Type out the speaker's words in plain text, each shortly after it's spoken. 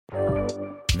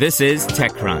This is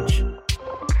TechCrunch.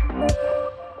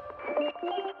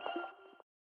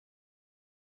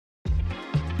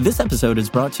 This episode is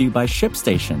brought to you by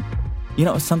ShipStation. You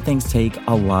know, some things take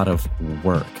a lot of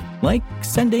work, like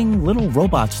sending little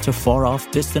robots to far-off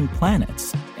distant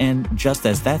planets. And just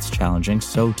as that's challenging,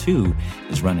 so too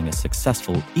is running a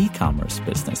successful e-commerce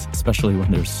business, especially when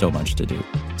there's so much to do.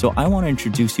 So I want to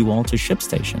introduce you all to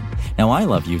ShipStation. Now, I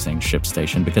love using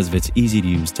ShipStation because of its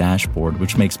easy-to-use dashboard,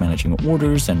 which makes managing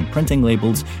orders and printing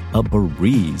labels a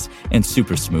breeze and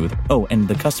super smooth. Oh, and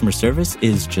the customer service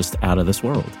is just out of this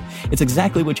world. It's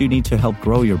exactly what you need to help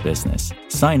grow your business.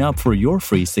 Sign up for your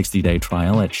free 60-day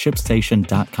trial at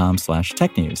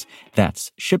shipstation.com/technews.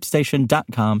 That's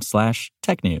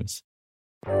shipstation.com/technews.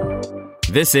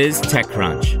 This is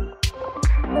TechCrunch.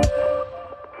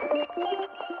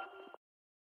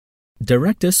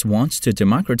 Directus wants to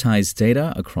democratize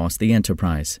data across the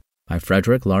enterprise by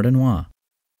Frederic Lardinois.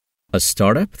 A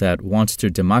startup that wants to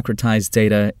democratize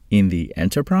data in the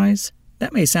enterprise?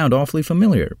 That may sound awfully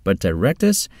familiar, but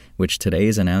Directus, which today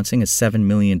is announcing a $7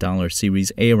 million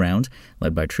Series A round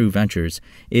led by True Ventures,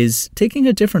 is taking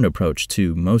a different approach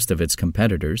to most of its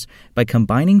competitors by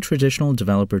combining traditional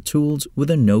developer tools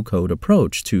with a no-code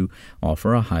approach to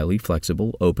offer a highly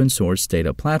flexible open-source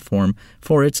data platform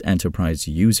for its enterprise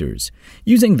users.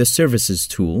 Using the services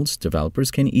tools, developers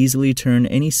can easily turn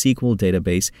any SQL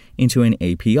database into an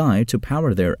API to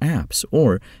power their apps,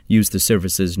 or use the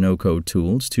services no-code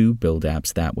tools to build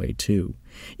apps that way too.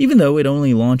 Even though it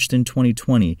only launched in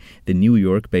 2020, the New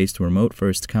York-based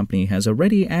remote-first company has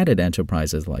already added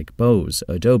enterprises like Bose,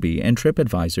 Adobe, and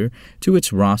TripAdvisor to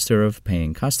its roster of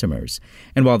paying customers.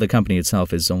 And while the company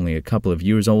itself is only a couple of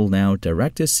years old now,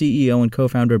 Directus CEO and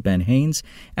co-founder Ben Haynes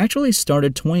actually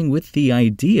started toying with the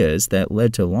ideas that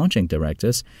led to launching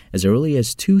Directus as early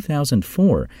as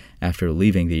 2004 after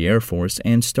leaving the Air Force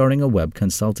and starting a web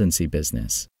consultancy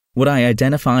business. What I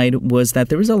identified was that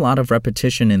there is a lot of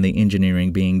repetition in the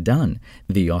engineering being done.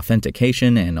 The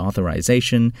authentication and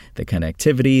authorization, the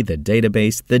connectivity, the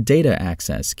database, the data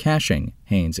access, caching,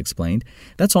 Haynes explained.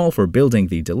 That's all for building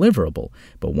the deliverable,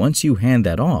 but once you hand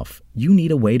that off, you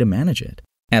need a way to manage it.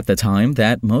 At the time,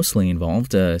 that mostly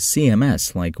involved a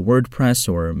CMS like WordPress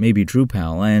or maybe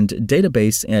Drupal and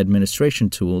database administration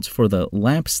tools for the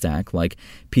LAMP stack like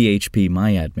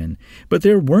PHP-MyAdmin. But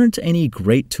there weren't any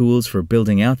great tools for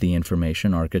building out the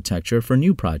information architecture for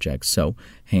new projects, so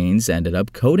Haynes ended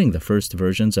up coding the first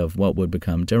versions of what would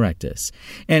become Directus.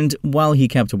 And while he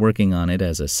kept working on it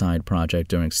as a side project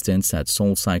during stints at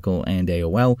SoulCycle and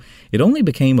AOL, it only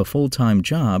became a full-time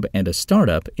job and a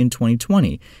startup in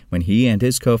 2020 when he and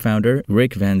his co-founder,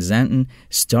 Rick Van Zanten,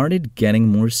 started getting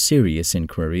more serious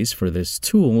inquiries for this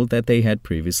tool that they had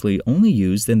previously only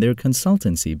used in their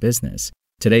consultancy business.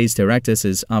 Today's Directus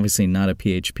is obviously not a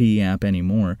PHP app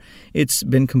anymore. It's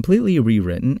been completely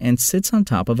rewritten and sits on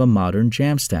top of a modern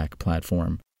Jamstack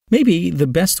platform. Maybe the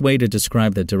best way to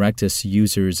describe the Directus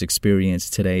user's experience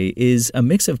today is a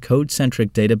mix of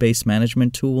code-centric database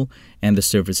management tool and the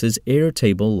service's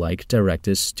Airtable-like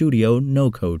Directus Studio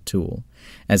no-code tool.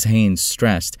 As Haynes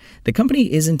stressed, the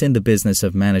company isn't in the business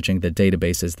of managing the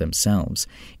databases themselves.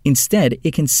 Instead,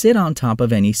 it can sit on top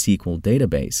of any SQL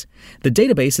database. The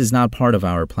database is not part of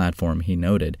our platform, he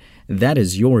noted. That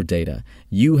is your data.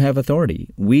 You have authority.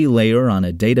 We layer on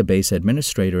a database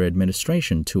administrator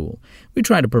administration tool. We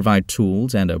try to provide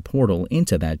tools and a portal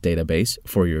into that database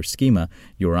for your schema,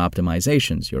 your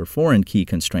optimizations, your foreign key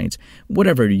constraints.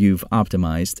 Whatever you've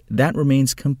optimized, that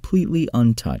remains completely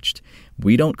untouched.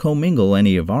 We don't commingle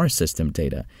any of our system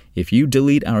data. If you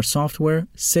delete our software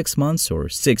 6 months or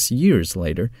 6 years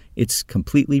later, it's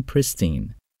completely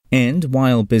pristine. And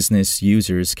while business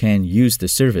users can use the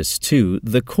service too,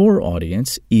 the core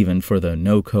audience, even for the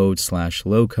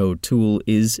no-code/low-code tool,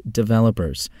 is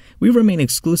developers. We remain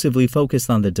exclusively focused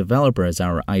on the developer as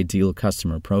our ideal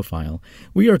customer profile.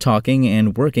 We are talking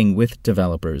and working with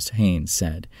developers, Haynes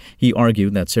said. He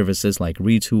argued that services like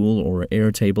Retool or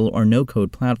Airtable are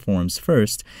no-code platforms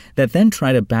first that then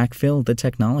try to backfill the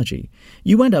technology.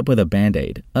 You end up with a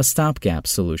Band-Aid, a stopgap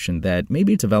solution that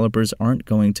maybe developers aren't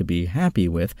going to be happy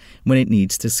with when it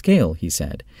needs to scale, he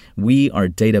said. We are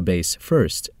database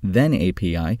first, then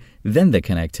API, then the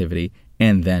connectivity,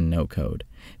 and then no-code.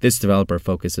 This developer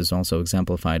focus is also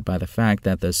exemplified by the fact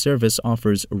that the service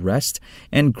offers REST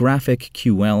and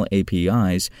GraphicQL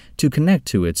APIs to connect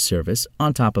to its service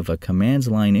on top of a command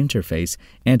line interface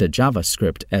and a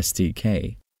JavaScript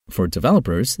SDK. For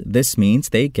developers, this means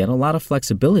they get a lot of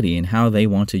flexibility in how they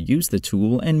want to use the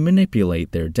tool and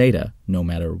manipulate their data, no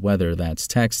matter whether that's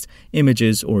text,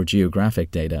 images, or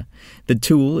geographic data. The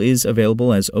tool is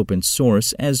available as open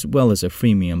source as well as a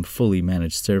freemium fully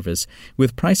managed service,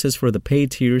 with prices for the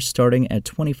paid tiers starting at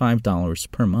 $25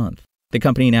 per month. The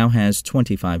company now has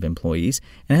 25 employees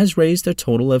and has raised a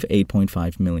total of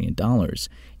 $8.5 million.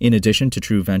 In addition to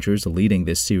True Ventures leading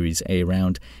this Series A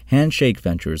round, Handshake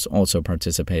Ventures also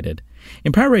participated.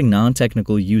 Empowering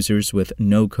non-technical users with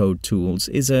no-code tools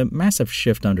is a massive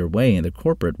shift underway in the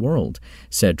corporate world,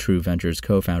 said True Ventures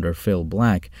co-founder Phil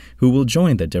Black, who will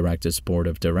join the Directus board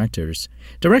of directors.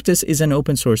 Directus is an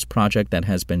open-source project that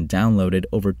has been downloaded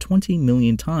over 20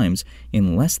 million times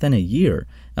in less than a year.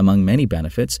 Among many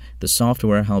benefits, the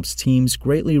software helps teams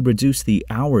greatly reduce the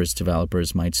hours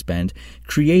developers might spend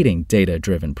creating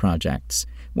data-driven projects.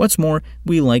 What's more,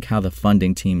 we like how the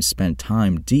funding team spent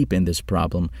time deep in this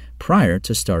problem prior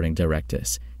to starting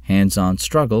Directus. Hands-on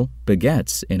struggle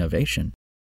begets innovation.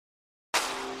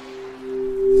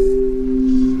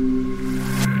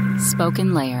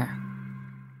 Spoken Layer.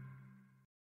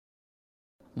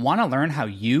 Want to learn how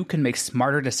you can make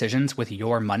smarter decisions with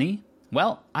your money?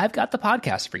 Well, I've got the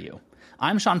podcast for you.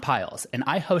 I'm Sean Piles, and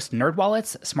I host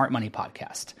NerdWallet's Smart Money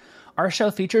Podcast. Our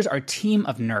show features our team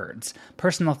of nerds,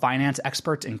 personal finance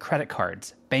experts in credit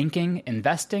cards, banking,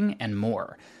 investing, and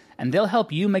more. And they'll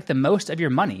help you make the most of your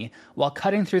money while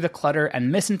cutting through the clutter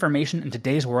and misinformation in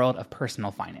today's world of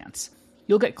personal finance.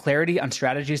 You'll get clarity on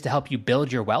strategies to help you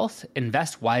build your wealth,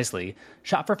 invest wisely,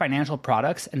 shop for financial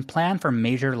products, and plan for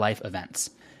major life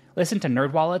events. Listen to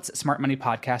NerdWallet's Smart Money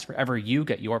Podcast wherever you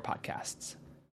get your podcasts.